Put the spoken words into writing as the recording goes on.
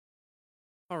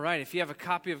All right, if you have a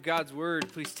copy of God's Word,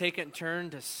 please take it and turn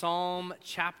to Psalm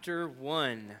chapter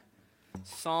 1.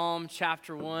 Psalm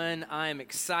chapter 1. I am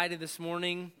excited this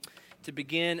morning to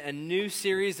begin a new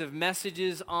series of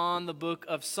messages on the book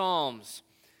of Psalms.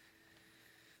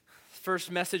 First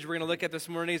message we're going to look at this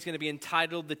morning is going to be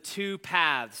entitled The Two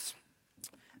Paths.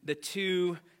 The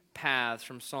Two Paths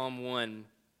from Psalm 1.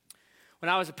 When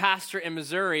I was a pastor in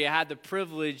Missouri, I had the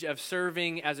privilege of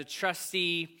serving as a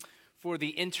trustee for the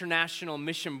International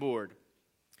Mission Board.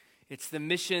 It's the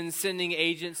mission sending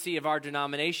agency of our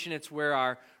denomination. It's where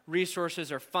our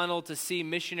resources are funneled to see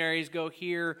missionaries go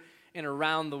here and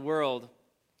around the world.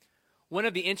 One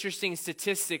of the interesting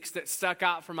statistics that stuck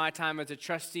out from my time as a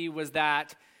trustee was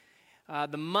that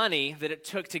the money that it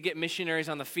took to get missionaries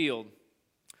on the field.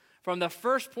 From the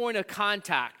first point of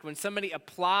contact, when somebody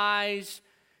applies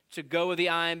to go with the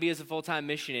IMB as a full-time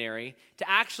missionary, to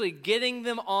actually getting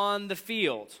them on the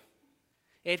field,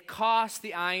 it cost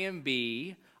the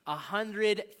IMB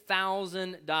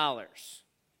 $100,000.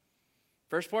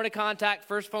 First point of contact,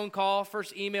 first phone call,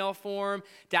 first email form,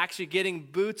 to actually getting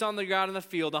boots on the ground in the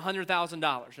field, $100,000.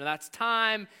 Now that's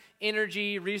time,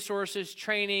 energy, resources,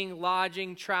 training,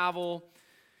 lodging, travel.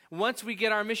 Once we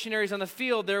get our missionaries on the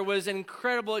field, there was an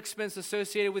incredible expense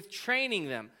associated with training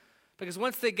them. Because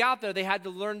once they got there, they had to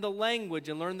learn the language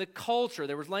and learn the culture.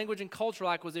 There was language and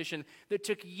cultural acquisition that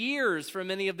took years for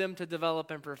many of them to develop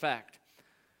and perfect.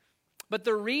 But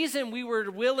the reason we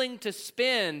were willing to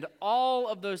spend all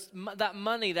of that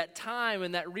money, that time,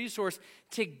 and that resource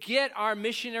to get our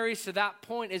missionaries to that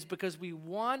point is because we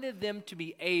wanted them to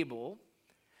be able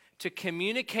to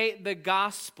communicate the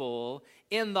gospel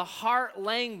in the heart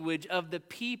language of the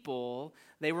people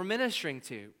they were ministering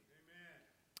to.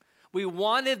 We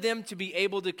wanted them to be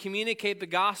able to communicate the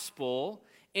gospel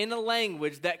in a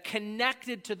language that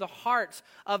connected to the hearts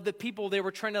of the people they were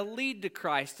trying to lead to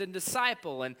Christ and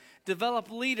disciple and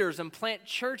develop leaders and plant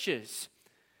churches.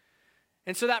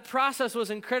 And so that process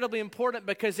was incredibly important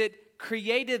because it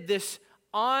created this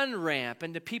on-ramp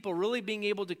into people really being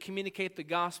able to communicate the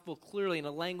gospel clearly in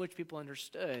a language people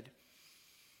understood.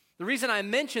 The reason I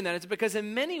mention that is because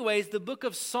in many ways the book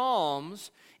of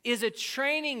Psalms is a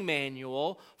training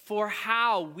manual for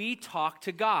how we talk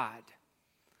to God.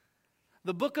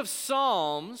 The book of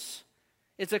Psalms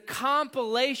is a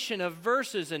compilation of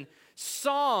verses and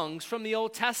songs from the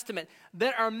Old Testament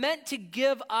that are meant to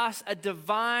give us a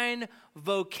divine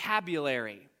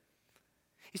vocabulary.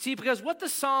 You see, because what the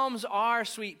Psalms are,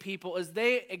 sweet people, is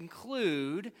they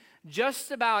include just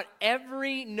about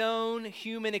every known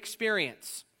human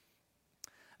experience.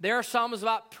 There are psalms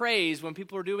about praise when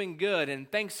people are doing good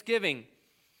and thanksgiving.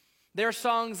 There are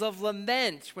songs of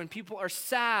lament when people are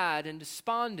sad and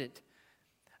despondent.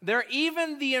 There are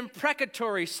even the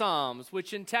imprecatory psalms,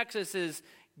 which in Texas is,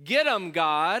 "Get 'em,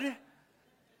 God."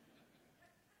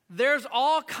 There's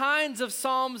all kinds of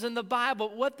psalms in the Bible.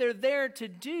 What they're there to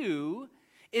do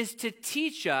is to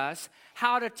teach us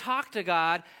how to talk to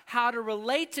God, how to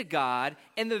relate to God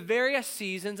in the various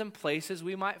seasons and places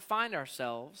we might find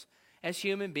ourselves as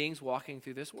human beings walking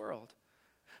through this world.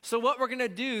 So what we're going to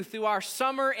do through our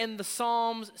Summer in the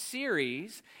Psalms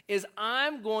series is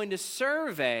I'm going to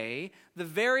survey the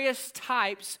various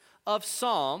types of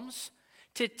psalms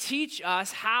to teach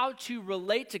us how to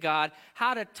relate to God,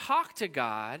 how to talk to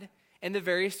God in the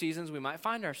various seasons we might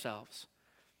find ourselves.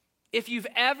 If you've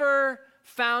ever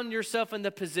found yourself in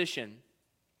the position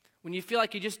when you feel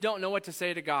like you just don't know what to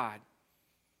say to God,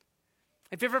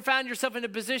 if you ever found yourself in a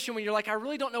position when you're like, I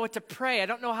really don't know what to pray, I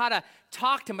don't know how to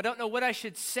talk to him, I don't know what I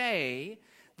should say,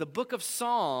 the book of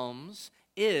Psalms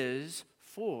is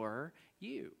for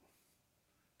you.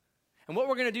 And what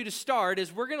we're going to do to start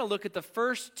is we're going to look at the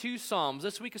first two Psalms.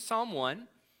 This week is Psalm 1.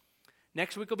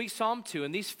 Next week will be Psalm 2.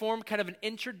 And these form kind of an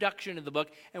introduction to the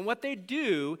book. And what they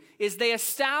do is they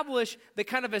establish the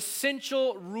kind of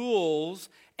essential rules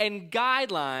and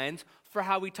guidelines for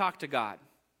how we talk to God.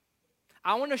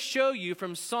 I want to show you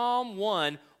from Psalm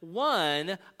 1,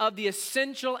 one of the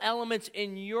essential elements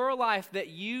in your life that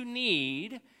you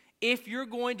need if you're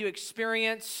going to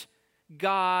experience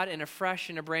God in a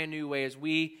fresh and a brand new way as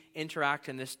we interact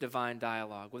in this divine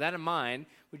dialogue. With that in mind,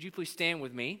 would you please stand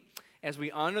with me as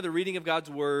we honor the reading of God's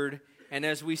Word and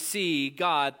as we see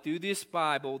God through this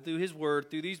Bible, through His Word,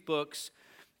 through these books,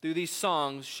 through these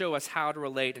songs, show us how to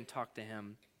relate and talk to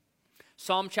Him.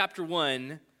 Psalm chapter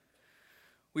 1.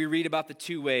 We read about the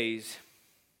two ways.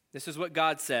 This is what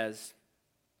God says.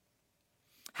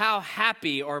 How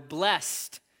happy or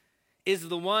blessed is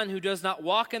the one who does not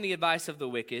walk in the advice of the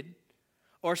wicked,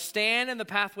 or stand in the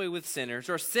pathway with sinners,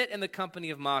 or sit in the company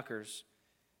of mockers.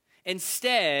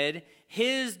 Instead,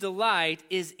 his delight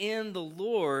is in the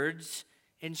Lord's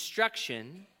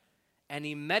instruction, and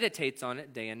he meditates on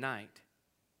it day and night.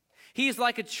 He is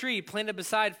like a tree planted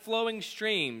beside flowing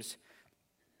streams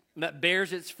that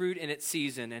bears its fruit in its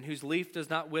season and whose leaf does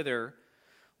not wither.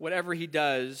 Whatever he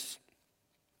does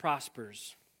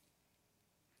prospers.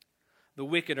 The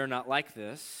wicked are not like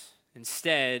this.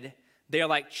 Instead, they are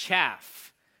like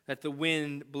chaff that the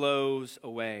wind blows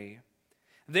away.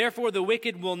 Therefore, the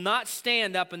wicked will not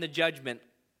stand up in the judgment,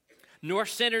 nor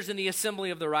sinners in the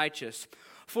assembly of the righteous.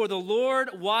 For the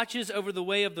Lord watches over the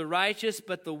way of the righteous,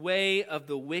 but the way of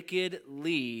the wicked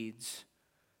leads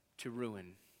to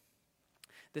ruin.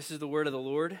 This is the word of the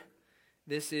Lord.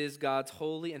 This is God's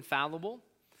holy, infallible,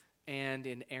 and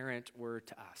inerrant word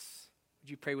to us. Would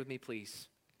you pray with me, please?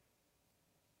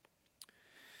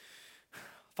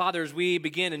 Father, as we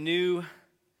begin a new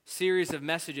series of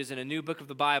messages in a new book of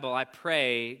the Bible, I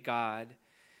pray, God,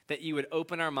 that you would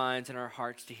open our minds and our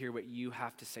hearts to hear what you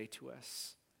have to say to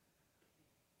us.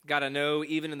 God, I know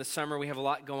even in the summer we have a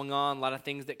lot going on, a lot of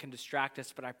things that can distract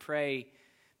us, but I pray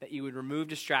that you would remove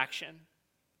distraction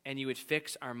and you would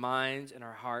fix our minds and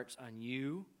our hearts on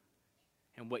you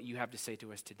and what you have to say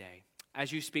to us today.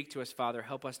 As you speak to us, Father,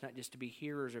 help us not just to be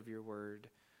hearers of your word,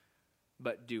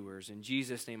 but doers. In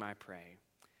Jesus' name I pray.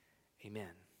 Amen.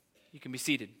 You can be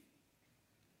seated.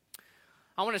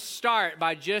 I want to start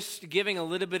by just giving a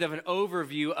little bit of an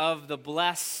overview of the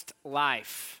blessed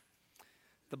life.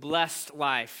 The blessed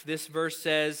life. This verse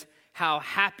says, how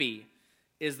happy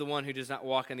is the one who does not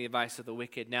walk in the advice of the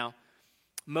wicked. Now,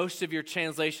 most of your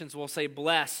translations will say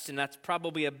blessed, and that's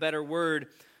probably a better word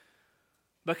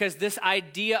because this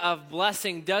idea of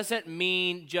blessing doesn't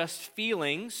mean just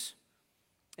feelings.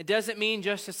 It doesn't mean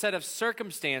just a set of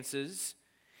circumstances.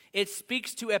 It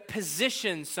speaks to a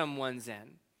position someone's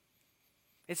in.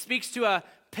 It speaks to a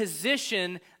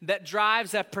position that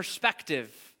drives a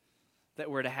perspective that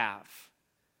we're to have.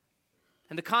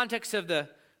 In the context of the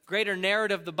greater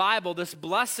narrative of the Bible, this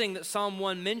blessing that Psalm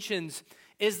 1 mentions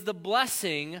is the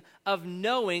blessing of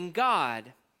knowing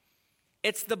God.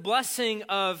 It's the blessing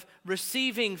of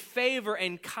receiving favor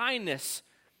and kindness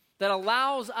that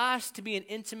allows us to be in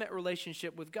intimate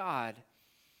relationship with God.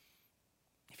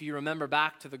 If you remember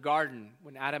back to the garden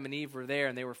when Adam and Eve were there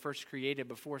and they were first created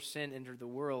before sin entered the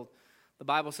world, the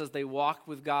Bible says they walked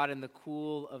with God in the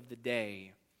cool of the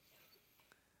day.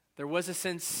 There was a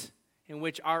sense in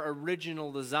which our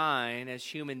original design as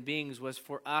human beings was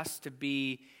for us to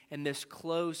be in this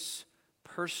close,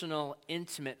 personal,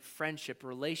 intimate friendship,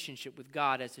 relationship with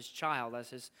God as his child, as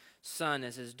his son,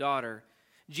 as his daughter.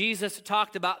 Jesus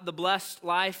talked about the blessed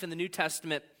life in the New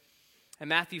Testament. In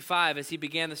Matthew 5, as he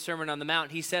began the Sermon on the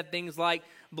Mount, he said things like,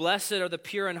 "Blessed are the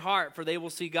pure in heart, for they will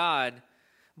see God.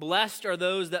 Blessed are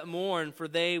those that mourn, for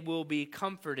they will be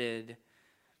comforted."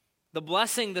 The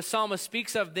blessing the psalmist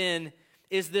speaks of then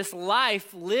is this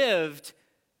life lived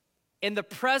in the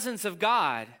presence of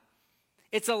God.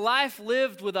 It's a life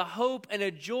lived with a hope and a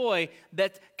joy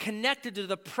that's connected to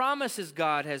the promises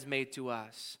God has made to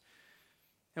us.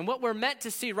 And what we're meant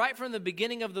to see right from the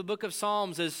beginning of the book of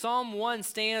Psalms is Psalm 1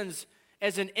 stands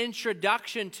as an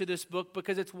introduction to this book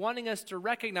because it's wanting us to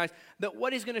recognize that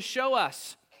what he's going to show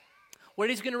us, what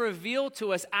he's going to reveal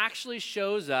to us actually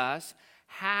shows us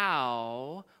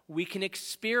how we can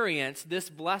experience this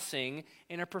blessing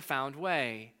in a profound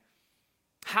way.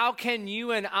 How can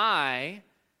you and I,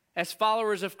 as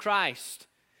followers of Christ,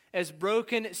 as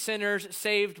broken sinners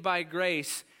saved by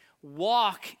grace,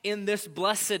 walk in this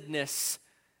blessedness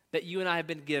that you and I have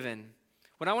been given?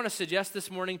 What I want to suggest this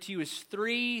morning to you is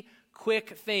 3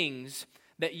 quick things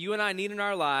that you and I need in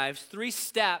our lives, 3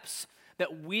 steps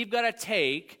that we've got to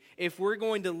take if we're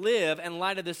going to live in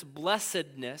light of this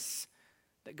blessedness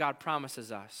that God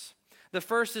promises us. The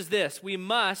first is this: we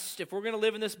must, if we're going to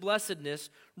live in this blessedness,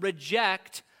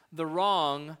 reject the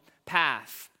wrong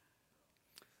path.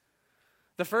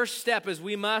 The first step is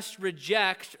we must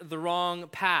reject the wrong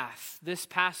path. This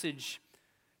passage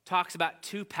talks about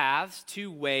 2 paths,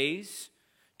 2 ways,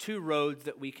 2 roads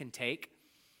that we can take.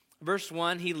 Verse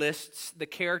 1, he lists the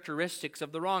characteristics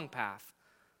of the wrong path.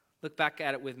 Look back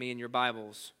at it with me in your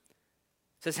Bibles.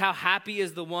 It says, how happy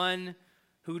is the one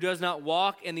who does not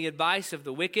walk in the advice of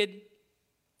the wicked,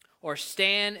 or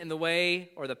stand in the way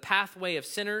or the pathway of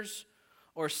sinners,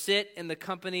 or sit in the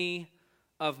company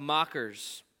of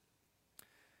mockers.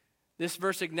 This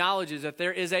verse acknowledges that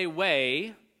there is a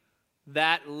way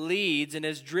that leads and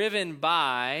is driven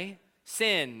by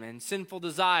sin and sinful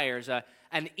desires,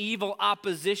 an evil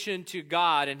opposition to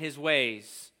God and his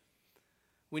ways.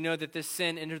 We know that this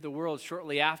sin entered the world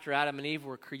shortly after Adam and Eve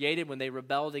were created when they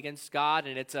rebelled against God,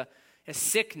 and it's a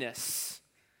sickness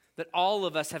that all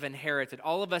of us have inherited.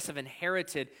 All of us have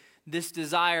inherited this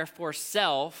desire for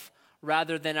self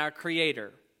rather than our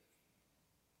Creator.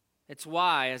 It's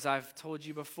why, as I've told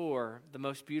you before, the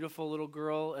most beautiful little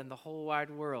girl in the whole wide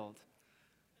world,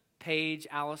 Paige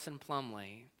Allison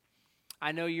Plumley.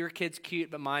 I know your kid's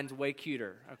cute, but mine's way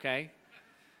cuter, okay?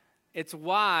 It's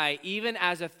why, even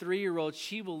as a 3-year-old,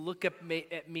 she will look at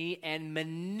me and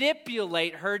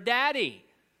manipulate her daddy.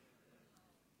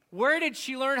 Where did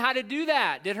she learn how to do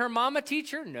that? Did her mama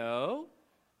teach her? No.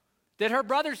 Did her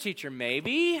brothers teach her?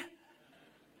 Maybe.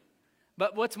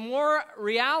 But what's more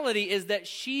reality is that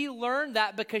she learned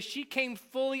that because she came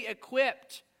fully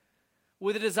equipped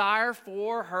with a desire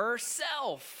for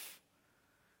herself.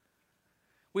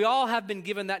 We all have been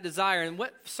given that desire. And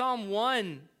what Psalm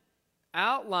 1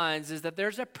 outlines is that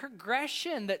there's a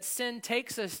progression that sin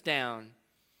takes us down.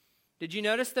 Did you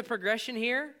notice the progression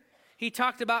here? He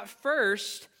talked about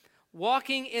first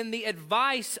walking in the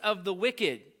advice of the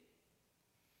wicked.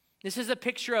 This is a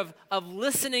picture of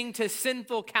listening to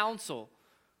sinful counsel,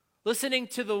 listening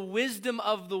to the wisdom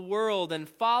of the world and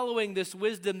following this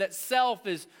wisdom that self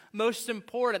is most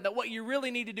important, that what you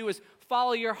really need to do is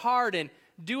follow your heart and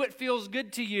do what feels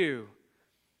good to you.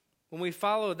 When we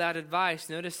follow that advice,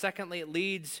 notice secondly, it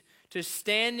leads to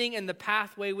standing in the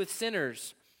pathway with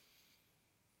sinners.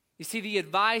 You see, the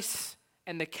advice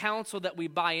and the counsel that we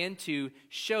buy into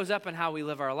shows up in how we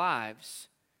live our lives.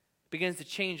 It begins to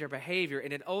change our behavior,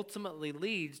 and it ultimately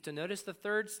leads to, notice the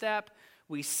third step,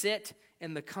 we sit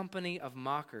in the company of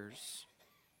mockers.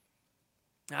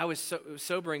 I was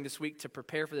sobering this week to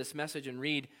prepare for this message and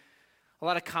read. A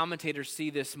lot of commentators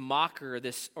see this mocker,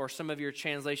 or some of your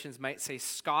translations might say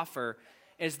scoffer,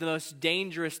 as the most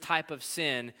dangerous type of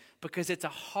sin because it's a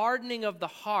hardening of the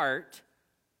heart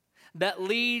that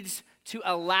leads to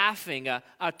a laughing, a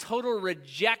total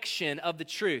rejection of the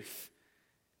truth.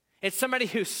 It's somebody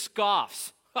who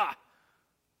scoffs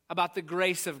about the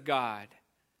grace of God.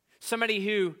 Somebody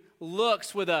who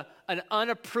looks with an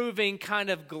unapproving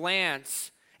kind of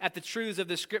glance at the truths of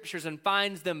the Scriptures and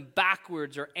finds them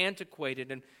backwards or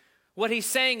antiquated. And what he's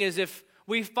saying is if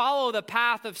we follow the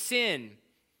path of sin,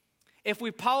 if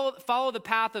we follow the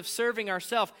path of serving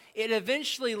ourselves, it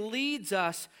eventually leads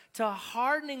us to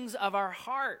hardenings of our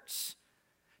hearts,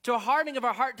 to a hardening of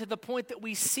our heart to the point that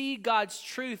we see God's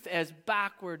truth as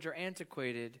backwards or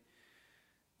antiquated.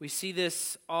 We see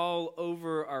this all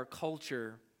over our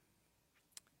culture.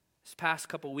 This past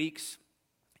couple weeks,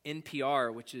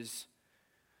 NPR, which is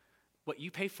what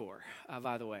you pay for,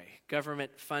 by the way,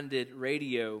 government-funded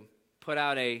radio, put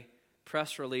out a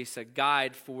press release, a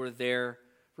guide for their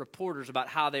reporters about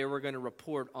how they were going to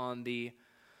report on the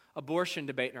abortion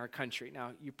debate in our country.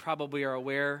 Now, you probably are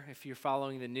aware, if you're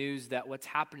following the news, that what's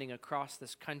happening across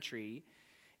this country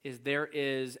is there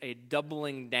is a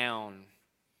doubling down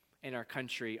in our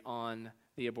country on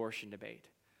the abortion debate.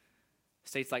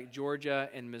 States like Georgia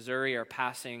and Missouri are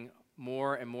passing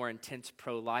more and more intense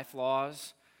pro-life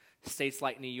laws. States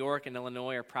like New York and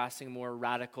Illinois are passing more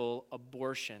radical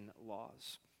abortion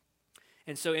laws.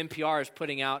 And so NPR is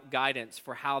putting out guidance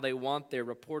for how they want their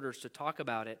reporters to talk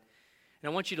about it. And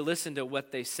I want you to listen to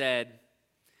what they said.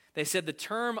 They said the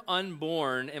term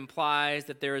unborn implies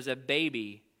that there is a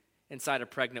baby inside a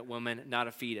pregnant woman, not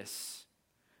a fetus.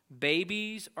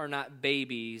 Babies are not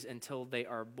babies until they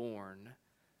are born.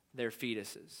 They're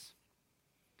fetuses.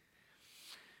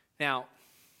 Now,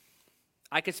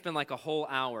 I could spend like a whole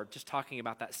hour just talking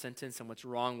about that sentence and what's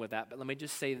wrong with that, but let me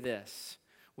just say this.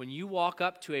 When you walk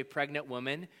up to a pregnant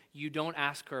woman, you don't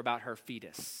ask her about her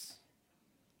fetus.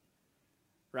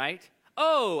 Right?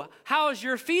 Oh, how's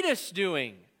your fetus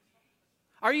doing?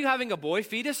 Are you having a boy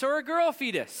fetus or a girl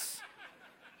fetus?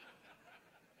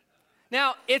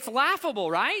 Now, it's laughable,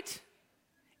 right?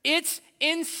 It's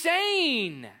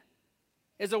insane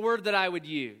is a word that I would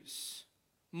use.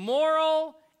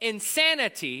 Moral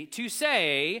insanity to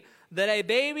say that a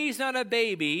baby's not a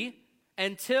baby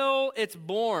until it's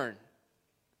born.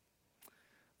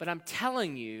 But I'm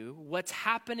telling you, what's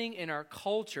happening in our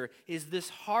culture is this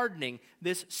hardening,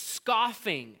 this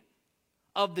scoffing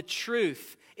of the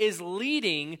truth is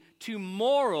leading to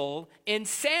moral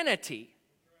insanity.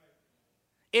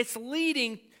 It's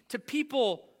leading to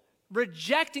people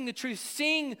rejecting the truth,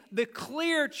 seeing the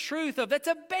clear truth of that's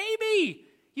a baby.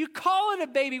 You call it a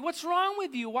baby. What's wrong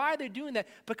with you? Why are they doing that?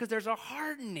 Because there's a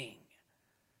hardening.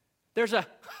 There's a,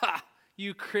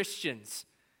 you Christians,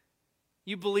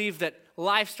 you believe that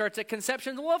life starts at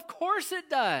conception. Well, of course it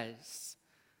does.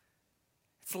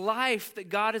 It's life that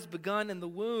God has begun in the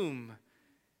womb.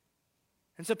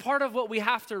 And so part of what we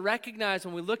have to recognize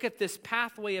when we look at this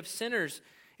pathway of sinners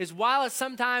is while it's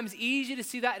sometimes easy to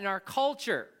see that in our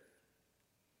culture,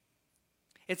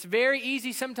 It's very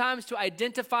easy sometimes to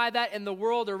identify that in the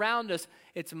world around us.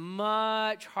 It's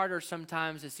much harder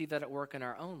sometimes to see that at work in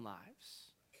our own lives.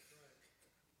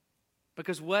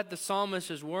 Because what the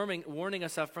psalmist is warning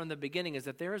us of from the beginning is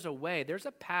that there is a way, there's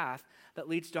a path that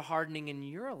leads to hardening in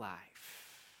your life.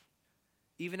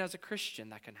 Even as a Christian,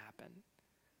 that can happen.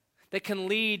 That can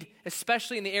lead,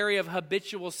 especially in the area of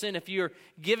habitual sin, if you're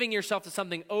giving yourself to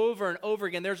something over and over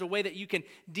again, there's a way that you can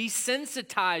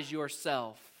desensitize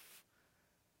yourself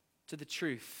to the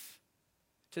truth,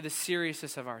 to the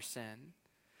seriousness of our sin.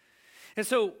 And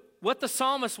so what the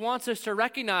psalmist wants us to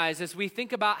recognize as we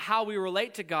think about how we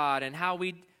relate to God and how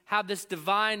we have this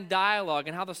divine dialogue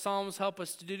and how the Psalms help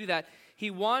us to do that, he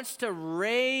wants to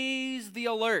raise the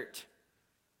alert.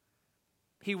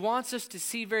 He wants us to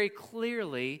see very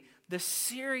clearly the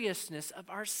seriousness of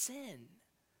our sin.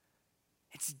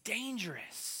 It's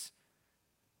dangerous.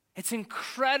 It's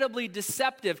incredibly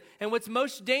deceptive. And what's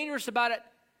most dangerous about it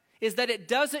is that it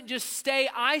doesn't just stay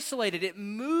isolated. It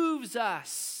moves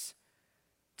us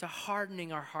to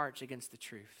hardening our hearts against the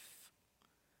truth.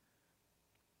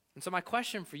 And so my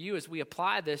question for you as we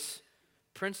apply this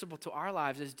principle to our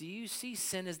lives is, do you see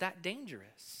sin as that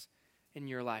dangerous in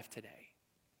your life today?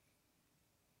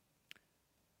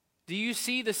 Do you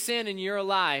see the sin in your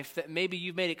life that maybe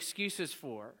you've made excuses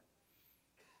for?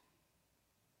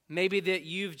 Maybe that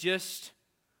you've just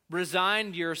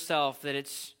resigned yourself that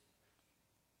it's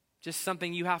just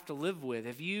something you have to live with.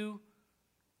 Have you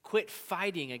quit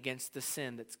fighting against the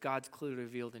sin that's God's clearly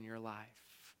revealed in your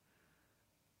life?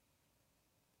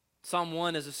 Psalm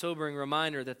 1 is a sobering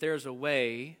reminder that there's a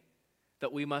way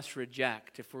that we must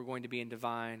reject if we're going to be in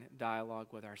divine dialogue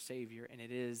with our Savior, and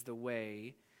it is the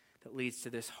way that leads to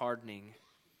this hardening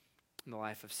in the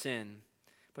life of sin.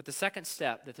 But the second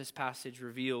step that this passage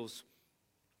reveals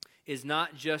is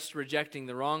not just rejecting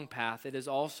the wrong path, it is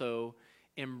also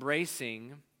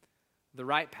embracing the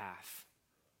right path.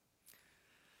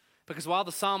 Because while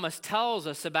the psalmist tells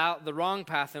us about the wrong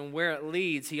path and where it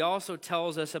leads, he also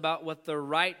tells us about what the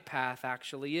right path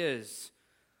actually is.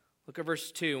 Look at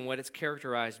verse 2 and what it's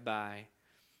characterized by.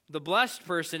 The blessed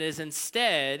person is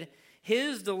instead,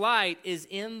 his delight is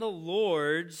in the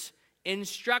Lord's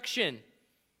instruction,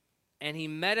 and he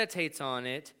meditates on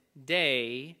it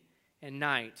day and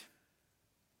night.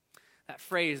 That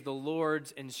phrase, the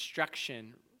Lord's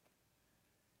instruction,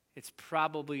 it's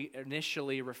probably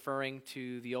initially referring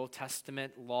to the Old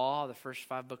Testament law, the first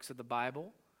 5 books of the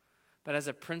Bible. But as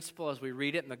a principle, as we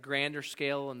read it in the grander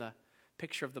scale and the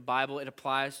picture of the Bible, it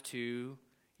applies to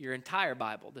your entire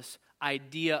Bible. This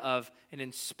idea of an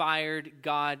inspired,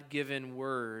 God-given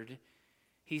word.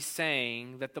 He's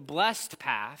saying that the blessed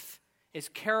path is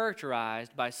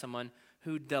characterized by someone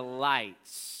who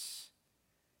delights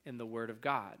in the Word of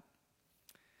God.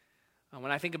 When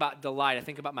I think about delight, I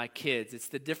think about my kids. It's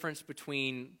the difference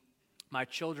between my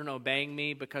children obeying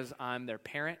me because I'm their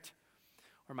parent,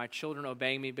 or my children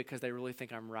obeying me because they really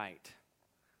think I'm right.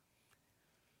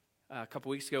 A couple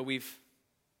weeks ago, we've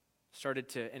started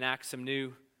to enact some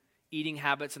new eating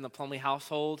habits in the Plumley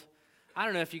household. I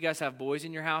don't know if you guys have boys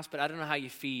in your house, but I don't know how you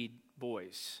feed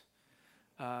boys.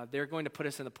 They're going to put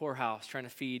us in the poorhouse trying to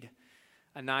feed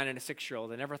a 9 and a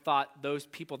 6-year-old. I never thought those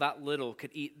people that little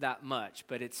could eat that much,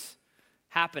 but it's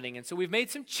happening. And so we've made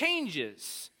some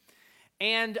changes.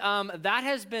 And that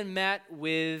has been met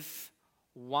with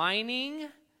whining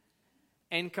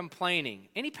and complaining.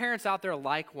 Any parents out there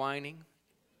like whining?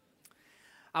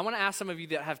 I want to ask some of you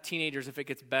that have teenagers if it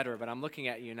gets better, but I'm looking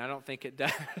at you and I don't think it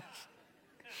does.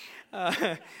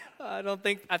 I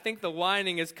think the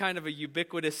whining is kind of a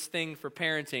ubiquitous thing for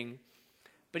parenting.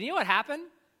 But you know what happened?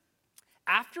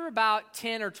 After about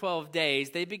 10 or 12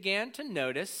 days, they began to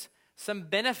notice some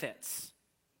benefits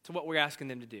to what we're asking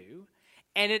them to do.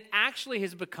 And it actually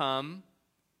has become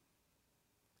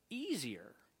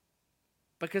easier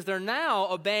because they're now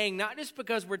obeying not just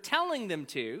because we're telling them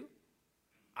to,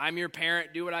 I'm your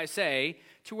parent, do what I say,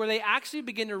 to where they actually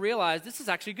begin to realize this is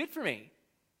actually good for me.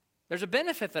 There's a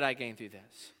benefit that I gain through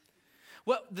this.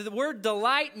 What the word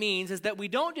delight means is that we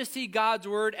don't just see God's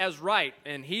word as right,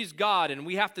 and he's God, and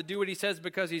we have to do what he says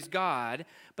because he's God,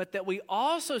 but that we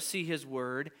also see his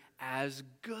word as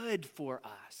good for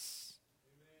us.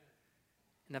 Amen.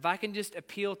 And if I can just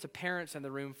appeal to parents in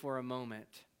the room for a moment,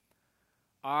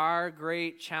 our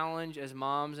great challenge as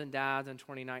moms and dads in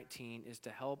 2019 is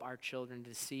to help our children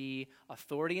to see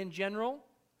authority in general,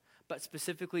 but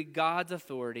specifically God's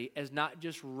authority as not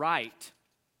just right,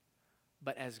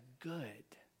 but as good.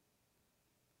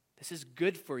 This is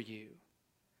good for you.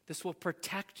 This will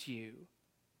protect you.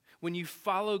 When you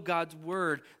follow God's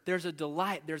word, there's a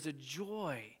delight, there's a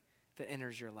joy that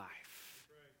enters your life.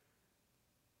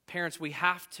 Right. parents, we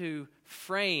have to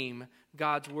frame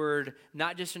God's word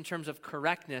not just in terms of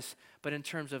correctness, but in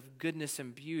terms of goodness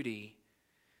and beauty.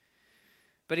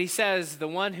 But he says, the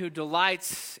one who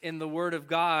delights in the word of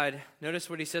God, notice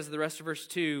what he says in the rest of verse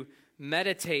 2,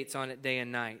 meditates on it day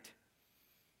and night.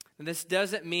 And this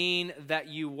doesn't mean that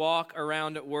you walk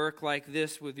around at work like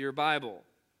this with your Bible.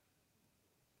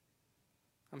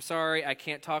 I'm sorry, I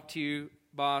can't talk to you,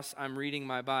 boss. I'm reading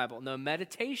my Bible. No,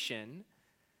 meditation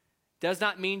does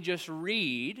not mean just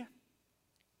read.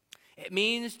 It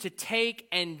means to take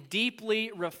and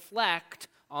deeply reflect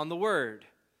on the word.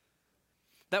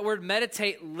 That word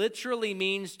meditate literally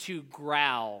means to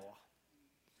growl.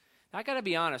 Now, I got to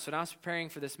be honest, when I was preparing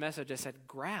for this message, I said,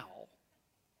 growl?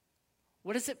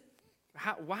 What is it?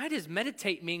 Why does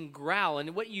meditate mean growl?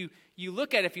 And what you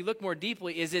look at, if you look more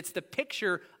deeply, is it's the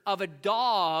picture of a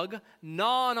dog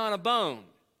gnawing on a bone,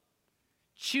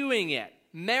 chewing it,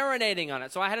 marinating on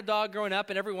it. So I had a dog growing up,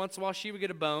 and every once in a while she would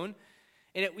get a bone.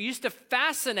 And it used to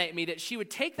fascinate me that she would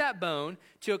take that bone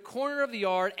to a corner of the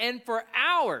yard, and for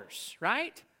hours,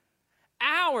 right?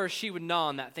 Hours she would gnaw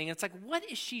on that thing. And it's like, what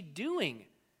is she doing?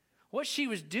 What she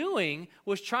was doing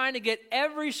was trying to get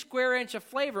every square inch of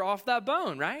flavor off that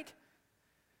bone, right?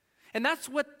 And that's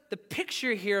what the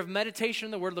picture here of meditation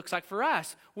in the word looks like for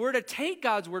us. We're to take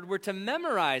God's word, we're to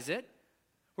memorize it,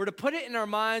 we're to put it in our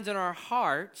minds and our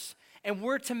hearts, and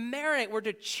we're to marinate, we're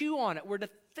to chew on it, we're to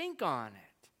think on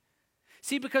it.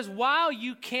 See, because while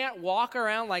you can't walk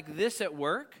around like this at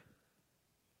work,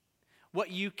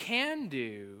 what you can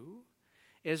do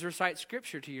is recite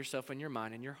scripture to yourself in your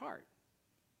mind and your heart.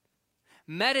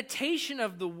 Meditation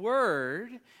of the word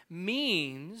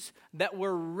means that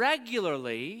we're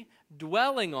regularly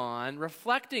dwelling on,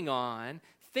 reflecting on,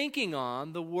 thinking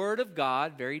on the word of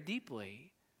God very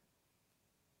deeply.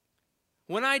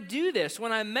 When I do this,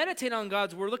 when I meditate on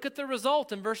God's word, look at the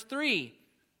result in verse 3.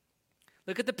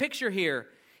 Look at the picture here.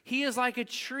 He is like a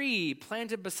tree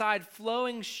planted beside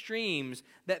flowing streams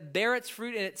that bear its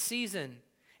fruit in its season,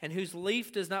 and whose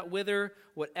leaf does not wither.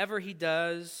 Whatever he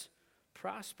does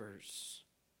prospers.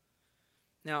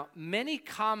 Now, many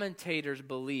commentators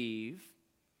believe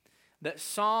that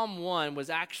Psalm 1 was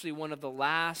actually one of the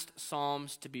last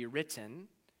Psalms to be written,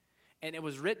 and it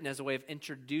was written as a way of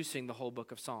introducing the whole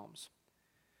book of Psalms.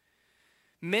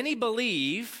 Many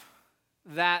believe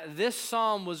that this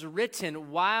psalm was written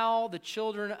while the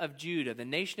children of Judah, the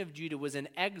nation of Judah, was in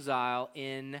exile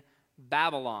in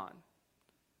Babylon.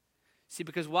 See,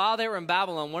 because while they were in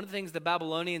Babylon, one of the things the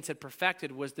Babylonians had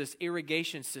perfected was this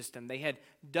irrigation system. They had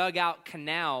dug out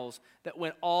canals that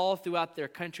went all throughout their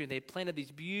country. They planted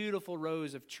these beautiful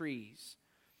rows of trees.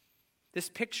 This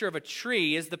picture of a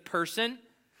tree is the person.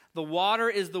 The water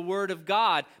is the word of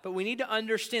God. But we need to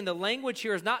understand the language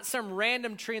here is not some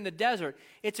random tree in the desert.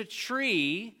 It's a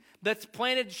tree that's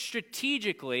planted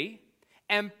strategically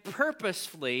and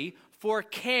purposefully for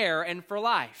care and for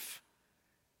life.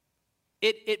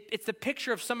 It's the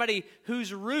picture of somebody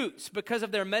whose roots, because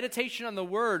of their meditation on the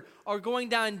word, are going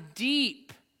down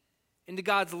deep into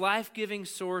God's life-giving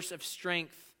source of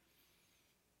strength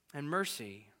and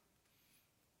mercy.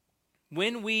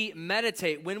 When we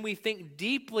meditate, when we think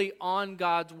deeply on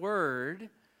God's word,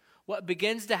 what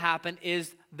begins to happen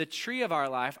is the tree of our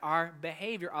life, our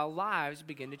behavior, our lives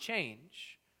begin to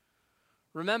change.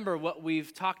 Remember what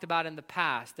we've talked about in the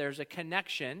past. There's a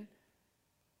connection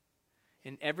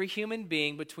in every human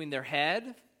being between their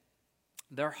head,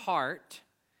 their heart,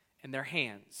 and their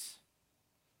hands.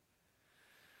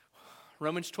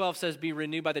 Romans 12 says, be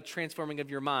renewed by the transforming of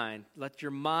your mind. Let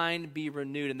your mind be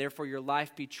renewed, and therefore your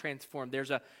life be transformed. There's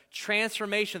a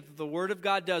transformation that the Word of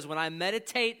God does. When I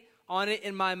meditate on it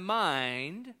in my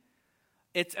mind,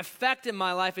 its effect in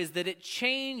my life is that it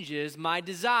changes my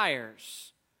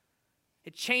desires.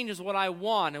 It changes what I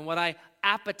want and what I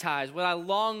appetize, what I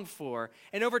long for.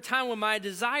 And over time, when my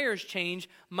desires change,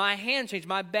 my hands change,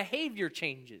 my behavior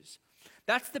changes.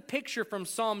 That's the picture from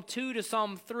Psalm 2 to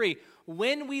Psalm 3.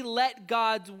 When we let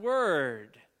God's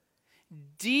word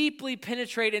deeply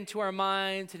penetrate into our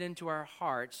minds and into our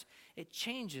hearts, it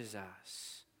changes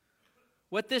us.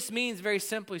 What this means, very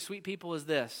simply, sweet people, is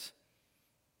this.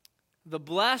 The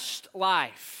blessed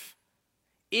life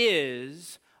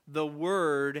is the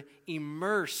word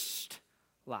immersed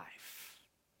life.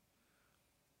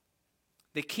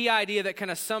 The key idea that kind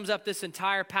of sums up this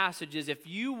entire passage is if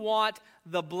you want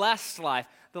the blessed life,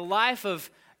 the life of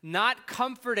not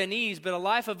comfort and ease, but a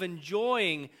life of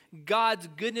enjoying God's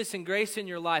goodness and grace in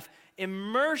your life,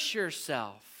 immerse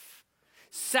yourself.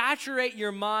 Saturate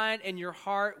your mind and your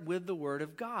heart with the Word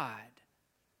of God.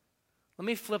 Let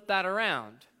me flip that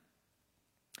around.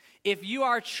 If you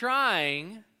are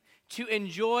trying to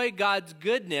enjoy God's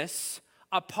goodness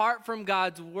apart from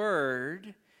God's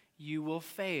word, you will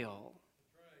fail.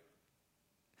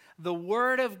 The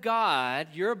word of God,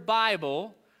 your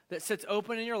Bible that sits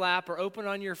open in your lap or open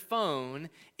on your phone,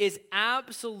 is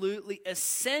absolutely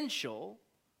essential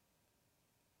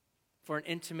for an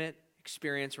intimate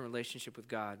experience and relationship with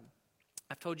God.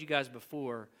 I've told you guys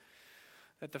before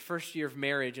that the first year of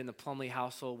marriage in the Plumley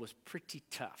household was pretty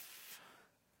tough.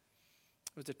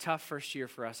 It was a tough first year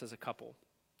for us as a couple.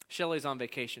 Shelley's on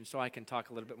vacation, so I can talk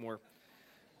a little bit more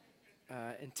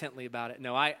intently about it.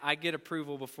 No, I get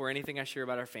approval before anything I share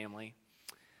about our family.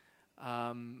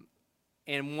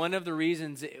 And one of the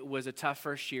reasons it was a tough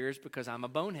first year is because I'm a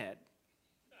bonehead.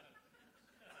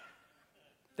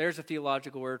 There's a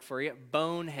theological word for you,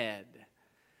 bonehead.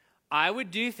 I would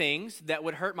do things that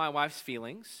would hurt my wife's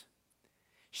feelings.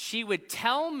 She would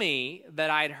tell me that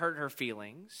I'd hurt her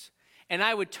feelings, and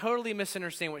I would totally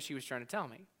misunderstand what she was trying to tell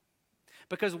me.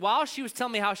 Because while she was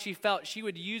telling me how she felt, she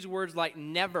would use words like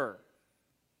never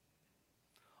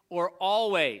or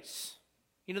always.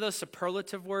 You know those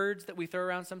superlative words that we throw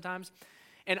around sometimes?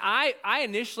 And I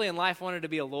initially in life wanted to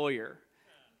be a lawyer.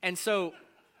 And so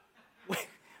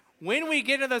when we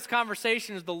get into those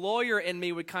conversations, the lawyer in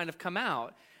me would kind of come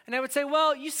out. And I would say,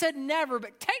 well, you said never,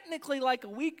 but technically like a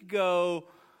week ago,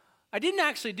 I didn't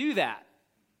actually do that.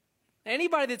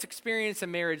 Anybody that's experienced a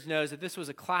marriage knows that this was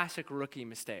a classic rookie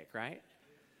mistake, right?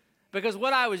 Because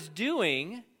what I was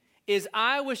doing is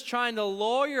I was trying to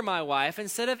lawyer my wife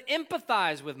instead of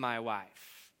empathize with my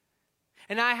wife.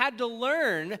 And I had to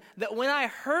learn that when I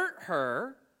hurt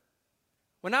her,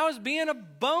 when I was being a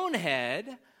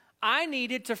bonehead, I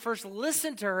needed to first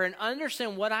listen to her and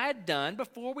understand what I had done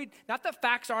before not that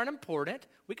facts aren't important,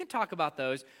 we can talk about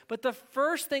those, but the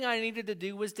first thing I needed to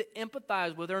do was to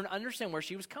empathize with her and understand where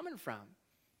she was coming from.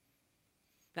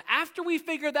 Now, after we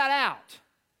figured that out,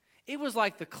 it was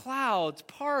like the clouds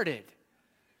parted.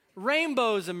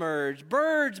 Rainbows emerged,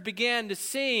 birds began to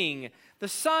sing, the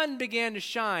sun began to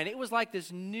shine. It was like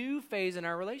this new phase in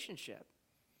our relationship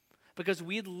because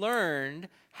we'd learned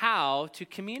how to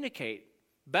communicate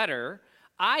better.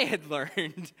 I had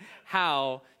learned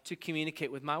how to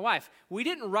communicate with my wife. We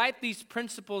didn't write these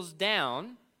principles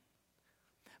down,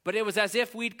 but it was as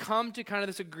if we'd come to kind of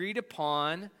this agreed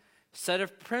upon set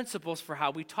of principles for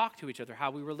how we talk to each other,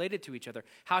 how we related to each other,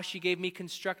 how she gave me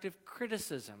constructive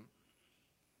criticism,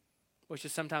 which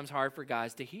is sometimes hard for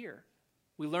guys to hear.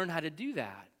 We learn how to do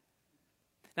that.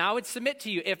 Now, I would submit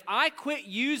to you, if I quit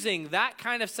using that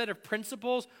kind of set of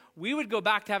principles, we would go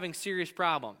back to having serious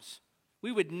problems.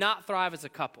 We would not thrive as a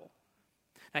couple.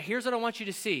 Now, here's what I want you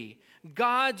to see.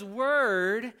 God's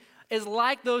word is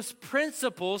like those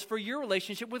principles for your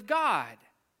relationship with God.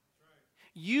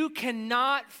 You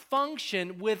cannot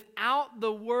function without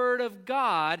the word of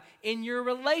God in your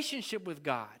relationship with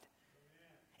God.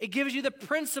 It gives you the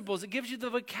principles, it gives you the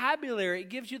vocabulary, it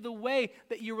gives you the way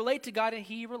that you relate to God and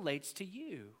he relates to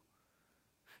you.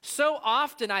 So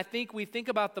often I think we think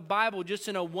about the Bible just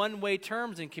in a one-way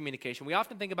terms in communication. We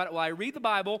often think about it, well, I read the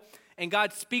Bible and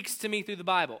God speaks to me through the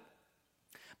Bible.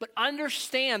 But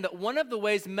understand that one of the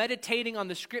ways meditating on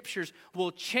the scriptures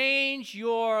will change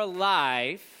your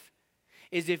life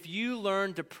is if you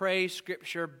learn to pray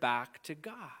scripture back to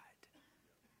God.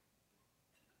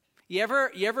 You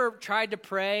ever tried to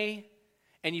pray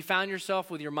and you found yourself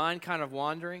with your mind kind of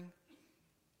wandering?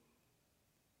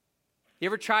 You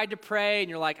ever tried to pray and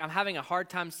you're like, I'm having a hard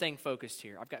time staying focused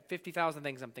here. I've got 50,000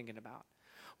 things I'm thinking about.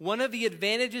 One of the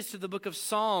advantages to the book of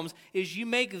Psalms is you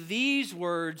make these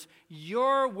words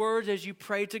your words as you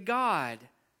pray to God.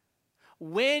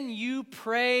 When you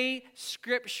pray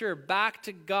scripture back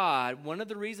to God, one of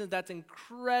the reasons that's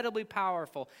incredibly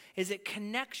powerful is it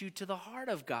connects you to the heart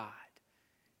of God.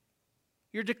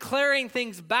 You're declaring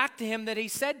things back to him that he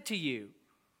said to you.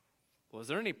 Well, is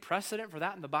there any precedent for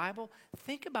that in the Bible?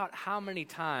 Think about how many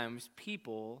times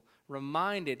people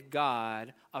reminded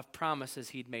God of promises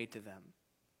he'd made to them.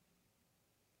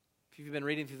 If you've been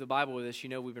reading through the Bible with us, you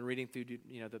know we've been reading through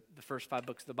the first 5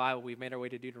 books of the Bible. We've made our way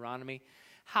to Deuteronomy.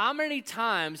 How many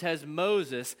times has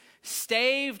Moses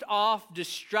staved off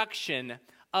destruction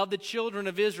of the children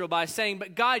of Israel by saying,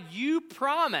 but God, you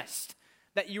promised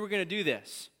that you were going to do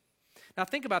this. Now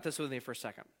think about this with me for a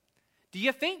second. Do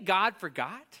you think God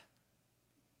forgot?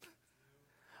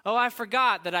 Oh, I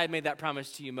forgot that I made that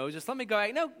promise to you, Moses. Let me go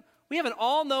back. No, we have an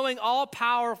all-knowing,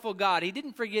 all-powerful God. He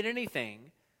didn't forget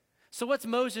anything. So what's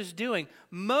Moses doing?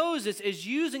 Moses is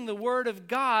using the word of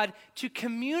God to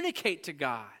communicate to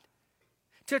God,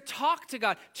 to talk to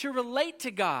God, to relate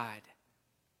to God.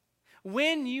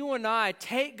 When you and I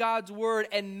take God's word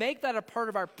and make that a part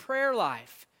of our prayer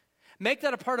life, Make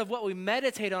that a part of what we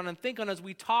meditate on and think on as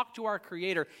we talk to our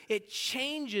Creator. It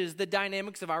changes the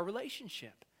dynamics of our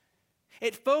relationship.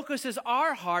 It focuses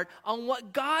our heart on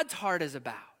what God's heart is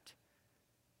about.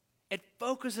 It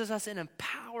focuses us in a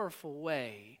powerful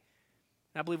way.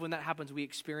 And I believe when that happens, we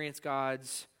experience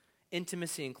God's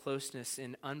intimacy and closeness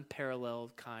in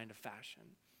unparalleled kind of fashion.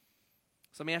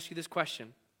 So let me ask you this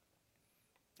question.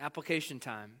 Application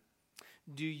time.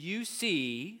 Do you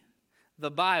see the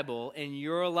Bible in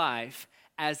your life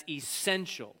as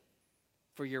essential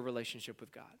for your relationship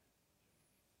with God?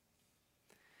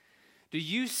 Do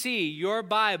you see your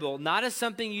Bible not as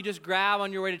something you just grab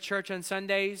on your way to church on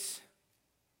Sundays?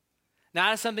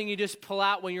 Not as something you just pull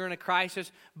out when you're in a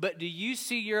crisis, but do you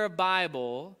see your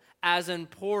Bible as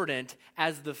important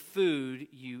as the food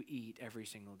you eat every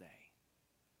single day?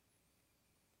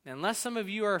 Unless some of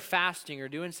you are fasting or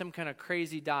doing some kind of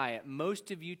crazy diet, most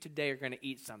of you today are going to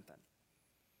eat something.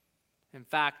 In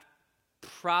fact,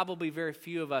 probably very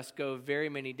few of us go very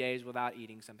many days without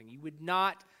eating something. You would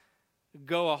not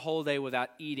go a whole day without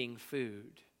eating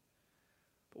food.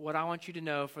 But what I want you to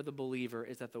know for the believer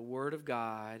is that the Word of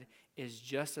God is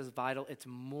just as vital. It's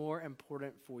more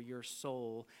important for your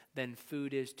soul than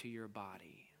food is to your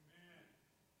body. Amen.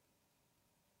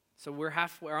 So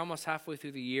we're almost halfway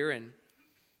through the year, and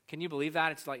can you believe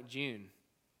that? It's like June.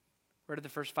 Where did the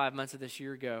first 5 months of this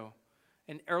year go?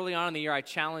 And early on in the year, I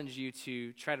challenged you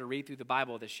to try to read through the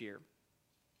Bible this year.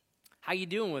 How you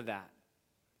doing with that?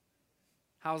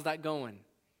 How's that going?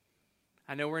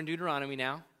 I know we're in Deuteronomy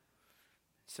now.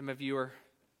 Some of you are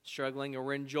struggling, or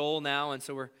we're in Joel now, and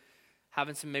so we're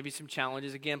having maybe some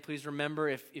challenges. Again, please remember,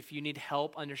 if you need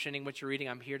help understanding what you're reading,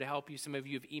 I'm here to help you. Some of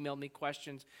you have emailed me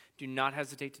questions. Do not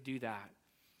hesitate to do that.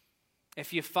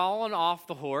 If you've fallen off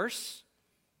the horse,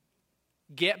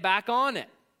 get back on it.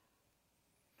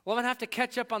 Well, I'm going to have to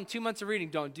catch up on 2 months of reading.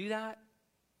 Don't do that.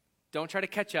 Don't try to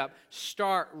catch up.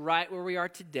 Start right where we are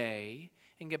today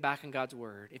and get back in God's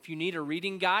Word. If you need a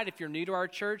reading guide, if you're new to our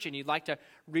church and you'd like to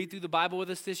read through the Bible with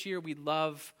us this year, we'd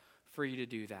love for you to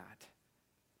do that.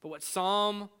 But what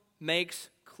Psalm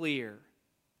makes clear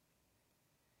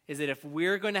is that if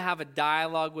we're going to have a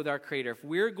dialogue with our Creator, if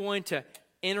we're going to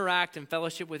interact and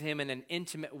fellowship with Him in an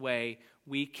intimate way,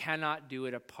 we cannot do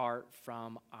it apart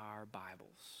from our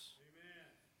Bibles.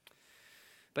 Amen.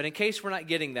 But in case we're not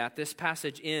getting that, this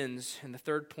passage ends in the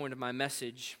third point of my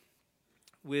message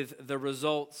with the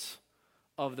results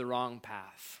of the wrong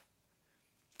path.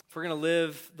 If we're going to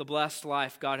live the blessed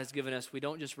life God has given us, we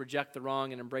don't just reject the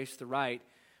wrong and embrace the right.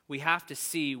 We have to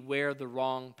see where the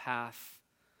wrong path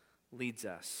leads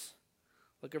us.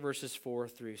 Look at verses 4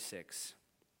 through 6.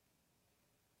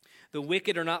 The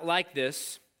wicked are not like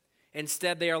this.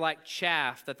 Instead, they are like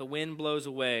chaff that the wind blows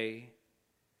away.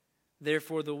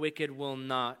 Therefore, the wicked will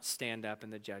not stand up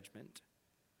in the judgment,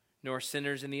 nor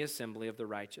sinners in the assembly of the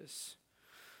righteous.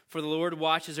 For the Lord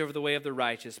watches over the way of the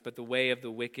righteous, but the way of the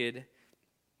wicked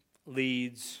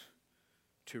leads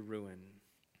to ruin.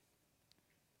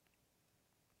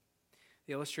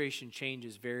 The illustration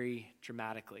changes very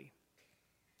dramatically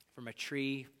from a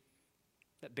tree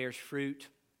that bears fruit,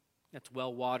 that's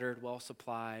well watered, well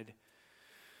supplied,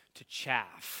 to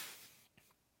chaff,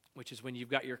 which is when you've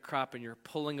got your crop and you're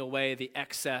pulling away the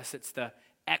excess. It's the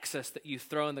excess that you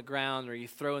throw in the ground or you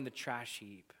throw in the trash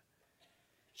heap.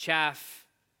 Chaff,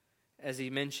 as he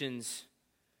mentions,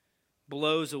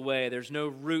 blows away. There's no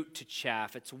root to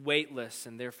chaff. It's weightless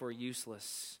and therefore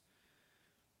useless.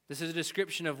 This is a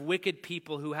description of wicked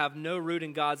people who have no root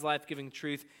in God's life-giving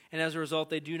truth, and as a result,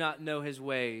 they do not know His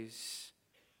ways.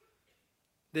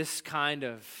 This kind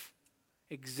of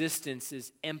existence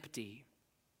is empty.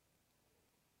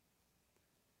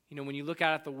 You know, when you look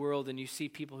out at the world and you see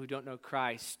people who don't know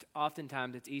Christ,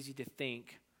 oftentimes it's easy to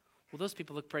think, well, those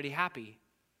people look pretty happy.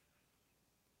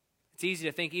 It's easy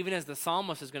to think, even as the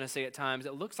psalmist is going to say at times,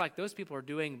 it looks like those people are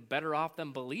doing better off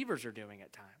than believers are doing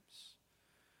at times.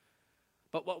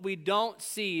 But what we don't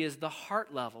see is the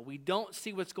heart level. We don't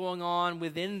see what's going on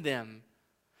within them.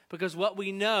 Because what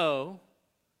we know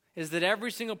is that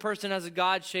every single person has a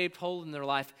God-shaped hole in their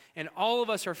life, and all of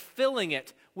us are filling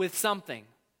it with something.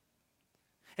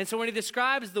 And so when he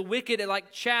describes the wicked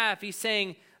like chaff, he's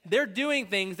saying they're doing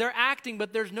things, they're acting,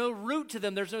 but there's no root to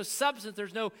them. There's no substance.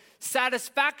 There's no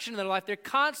satisfaction in their life. They're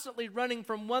constantly running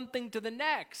from one thing to the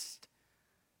next,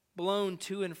 blown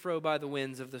to and fro by the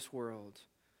winds of this world.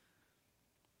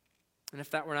 And if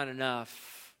that were not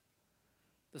enough,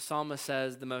 the psalmist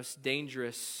says the most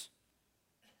dangerous,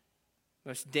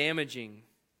 most damaging,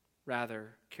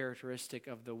 characteristic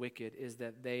of the wicked is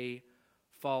that they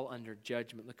fall under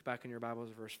judgment. Look back in your Bibles,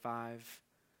 verse 5.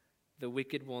 The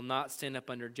wicked will not stand up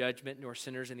under judgment, nor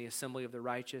sinners in the assembly of the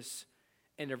righteous.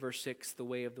 End of verse 6, the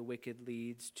way of the wicked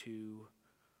leads to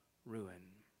ruin.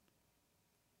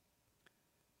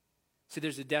 See,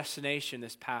 there's a destination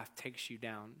this path takes you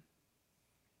down.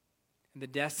 And the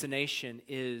destination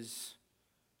is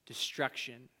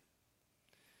destruction.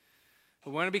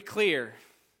 But we want to be clear.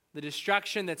 The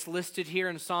destruction that's listed here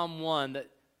in Psalm 1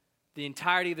 that the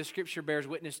entirety of the scripture bears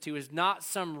witness to is not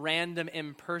some random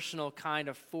impersonal kind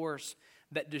of force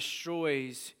that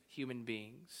destroys human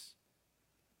beings.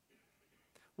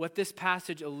 What this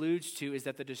passage alludes to is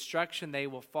that the destruction they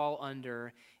will fall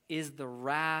under is the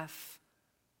wrath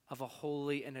of a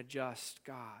holy and a just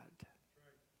God.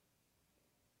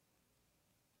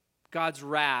 God's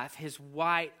wrath, his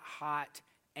white-hot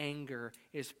anger,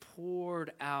 is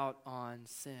poured out on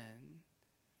sin.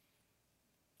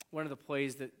 One of the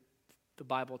plays that the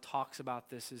Bible talks about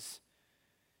this is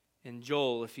in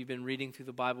Joel. If you've been reading through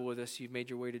the Bible with us, you've made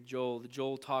your way to Joel.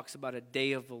 Joel talks about a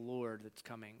day of the Lord that's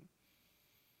coming.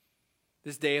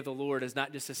 This day of the Lord is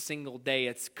not just a single day.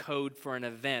 It's code for an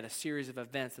event, a series of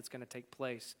events that's going to take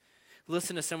place.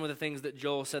 Listen to some of the things that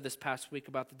Joel said this past week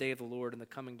about the day of the Lord and the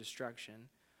coming destruction.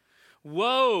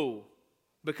 Woe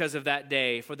because of that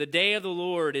day, for the day of the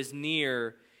Lord is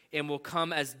near and will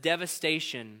come as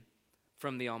devastation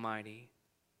from the Almighty.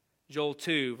 Joel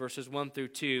 2, verses 1 through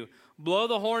 2. Blow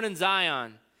the horn in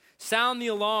Zion, sound the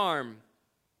alarm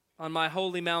on my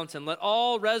holy mountain. Let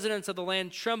all residents of the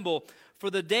land tremble, for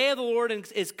the day of the Lord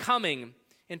is coming.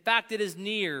 In fact, it is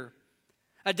near.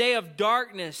 A day of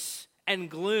darkness and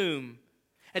gloom,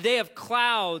 a day of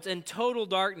clouds and total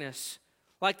darkness,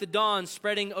 like the dawn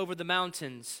spreading over the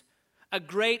mountains. A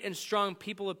great and strong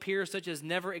people appear, such as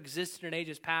never existed in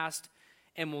ages past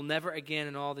and will never again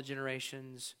in all the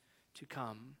generations to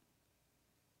come.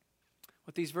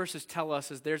 What these verses tell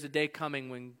us is there's a day coming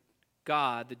when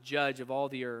God, the judge of all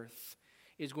the earth,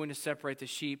 is going to separate the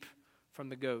sheep from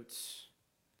the goats.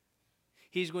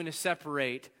 He's going to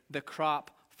separate the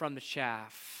crop from the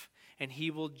chaff, and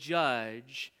he will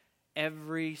judge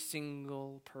every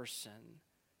single person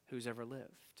who's ever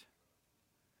lived.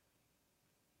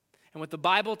 And what the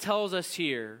Bible tells us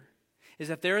here is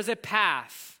that there is a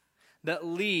path that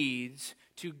leads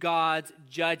to God's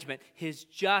judgment, his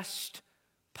just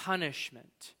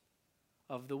punishment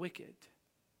of the wicked.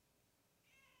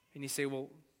 And you say, well,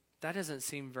 that doesn't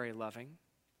seem very loving.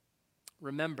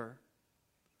 Remember,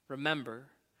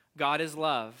 God is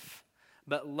love,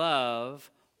 but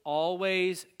love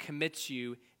always commits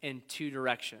you in two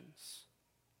directions.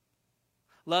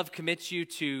 Love commits you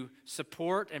to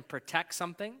support and protect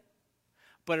something,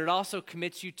 but it also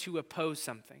commits you to oppose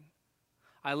something.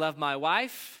 I love my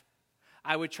wife.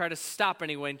 I would try to stop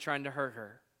anyone trying to hurt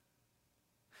her.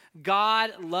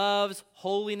 God loves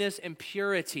holiness and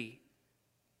purity.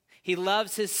 He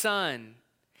loves his Son.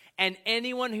 And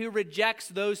anyone who rejects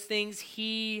those things,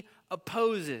 he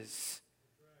opposes.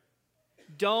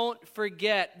 Don't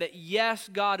forget that yes,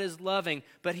 God is loving,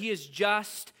 but he is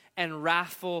just and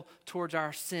wrathful towards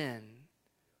our sin.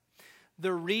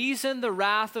 The reason the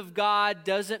wrath of God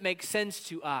doesn't make sense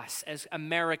to us as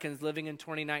Americans living in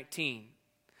 2019,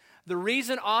 the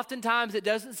reason oftentimes it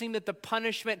doesn't seem that the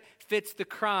punishment fits the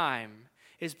crime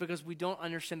is because we don't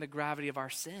understand the gravity of our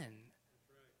sin.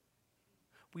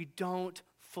 We don't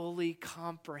fully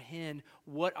comprehend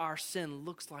what our sin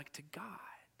looks like to God.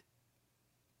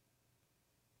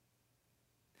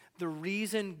 The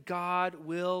reason God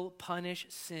will punish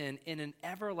sin in an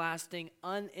everlasting,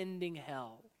 unending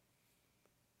hell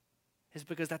is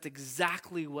because that's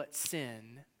exactly what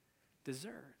sin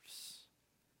deserves.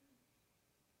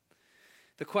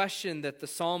 The question that the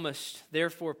psalmist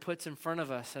therefore puts in front of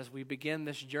us as we begin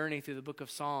this journey through the book of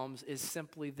Psalms is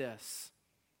simply this: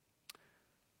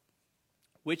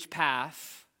 which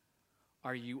path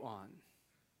are you on?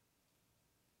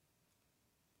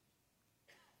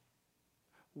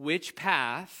 Which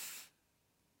path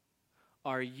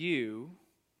are you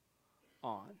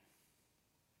on?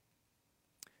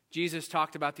 Jesus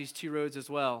talked about these two roads as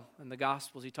well in the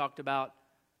Gospels. He talked about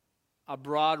a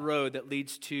broad road that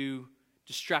leads to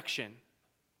destruction,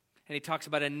 and he talks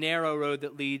about a narrow road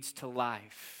that leads to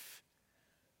life.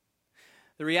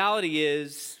 The reality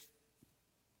is,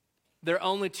 there are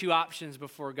only two options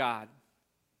before God.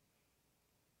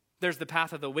 There's the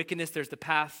path of the wickedness, there's the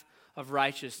path of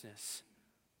righteousness.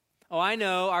 Oh, I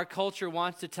know our culture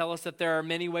wants to tell us that there are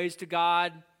many ways to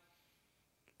God.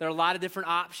 There are a lot of different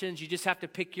options. You just have to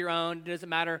pick your own. It doesn't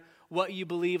matter what you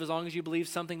believe as long as you believe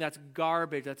something that's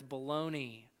garbage, that's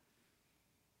baloney.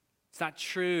 It's not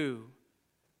true.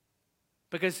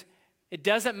 Because it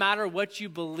doesn't matter what you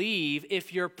believe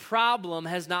if your problem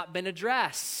has not been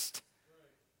addressed.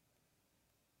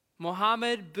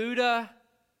 Muhammad, Buddha,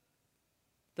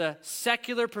 the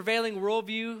secular prevailing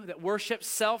worldview that worships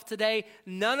self today,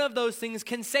 none of those things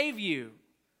can save you.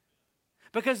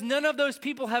 Because none of those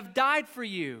people have died for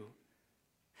you.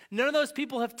 None of those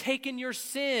people have taken your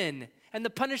sin and the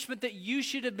punishment that you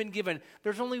should have been given.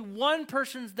 There's only one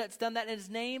person that's done that, and his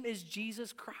name is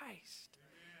Jesus Christ.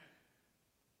 Amen.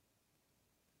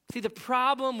 See, the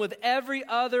problem with every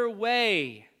other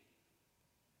way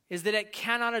is that it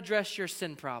cannot address your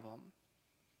sin problem.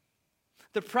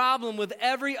 The problem with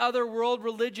every other world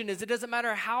religion is it doesn't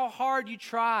matter how hard you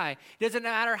try. It doesn't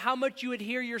matter how much you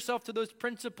adhere yourself to those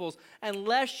principles.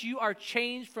 Unless you are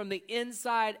changed from the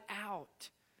inside out,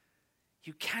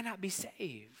 you cannot be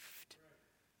saved.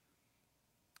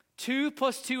 2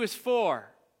 + 2 is 4.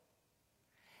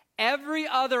 Every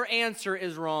other answer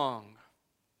is wrong.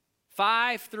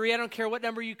 5, 3, I don't care what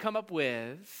number you come up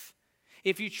with.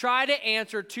 If you try to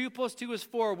answer 2 + 2 is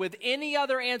 4 with any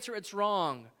other answer, it's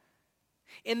wrong.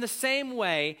 In the same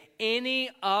way, any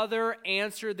other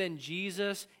answer than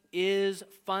Jesus is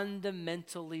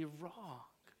fundamentally wrong.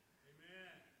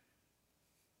 Amen.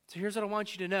 So here's what I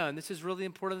want you to know, and this is really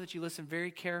important that you listen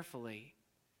very carefully.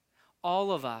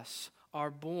 All of us are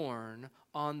born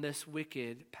on this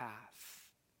wicked path.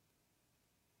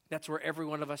 That's where every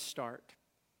one of us start.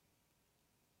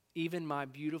 Even my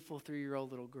beautiful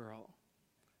 3-year-old little girl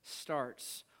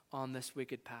starts on this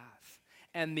wicked path.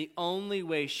 And the only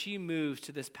way she moves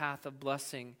to this path of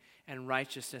blessing and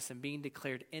righteousness and being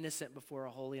declared innocent before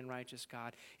a holy and righteous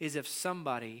God is if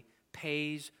somebody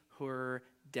pays her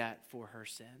debt for her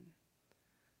sin.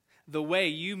 The way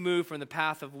you move from the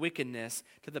path of wickedness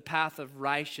to the path of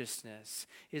righteousness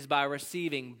is by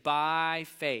receiving by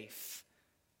faith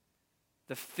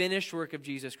the finished work of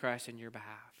Jesus Christ in your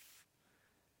behalf.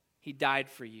 He died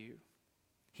for you.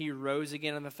 He rose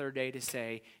again on the third day to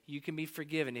say, you can be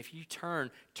forgiven if you turn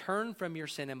from your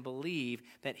sin and believe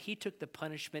that he took the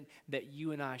punishment that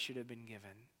you and I should have been given.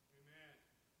 Amen.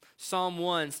 Psalm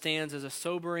 1 stands as a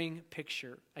sobering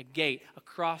picture, a gate, a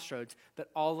crossroads that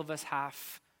all of us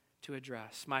have to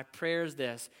address. My prayer is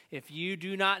this: if you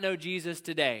do not know Jesus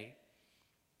today,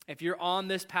 if you're on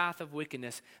this path of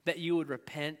wickedness, that you would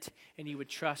repent and you would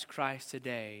trust Christ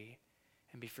today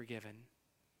and be forgiven.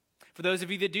 For those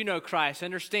of you that do know Christ,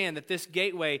 understand that this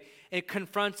gateway, it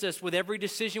confronts us with every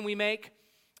decision we make,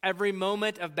 every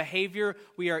moment of behavior.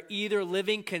 We are either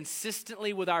living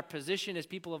consistently with our position as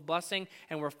people of blessing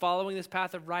and we're following this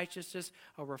path of righteousness,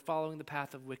 or we're following the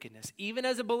path of wickedness. Even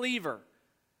as a believer,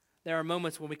 there are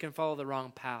moments when we can follow the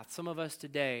wrong path. Some of us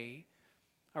today,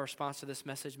 our response to this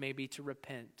message may be to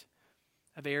repent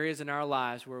of areas in our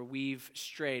lives where we've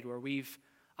strayed, where we've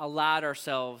allowed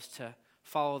ourselves to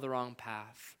follow the wrong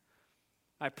path.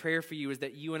 My prayer for you is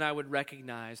that you and I would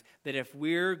recognize that if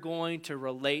we're going to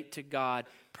relate to God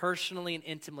personally and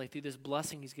intimately through this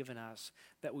blessing he's given us,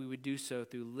 that we would do so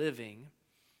through living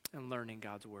and learning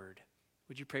God's word.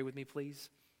 Would you pray with me, please?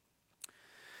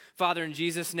 Father, in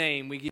Jesus' name, we give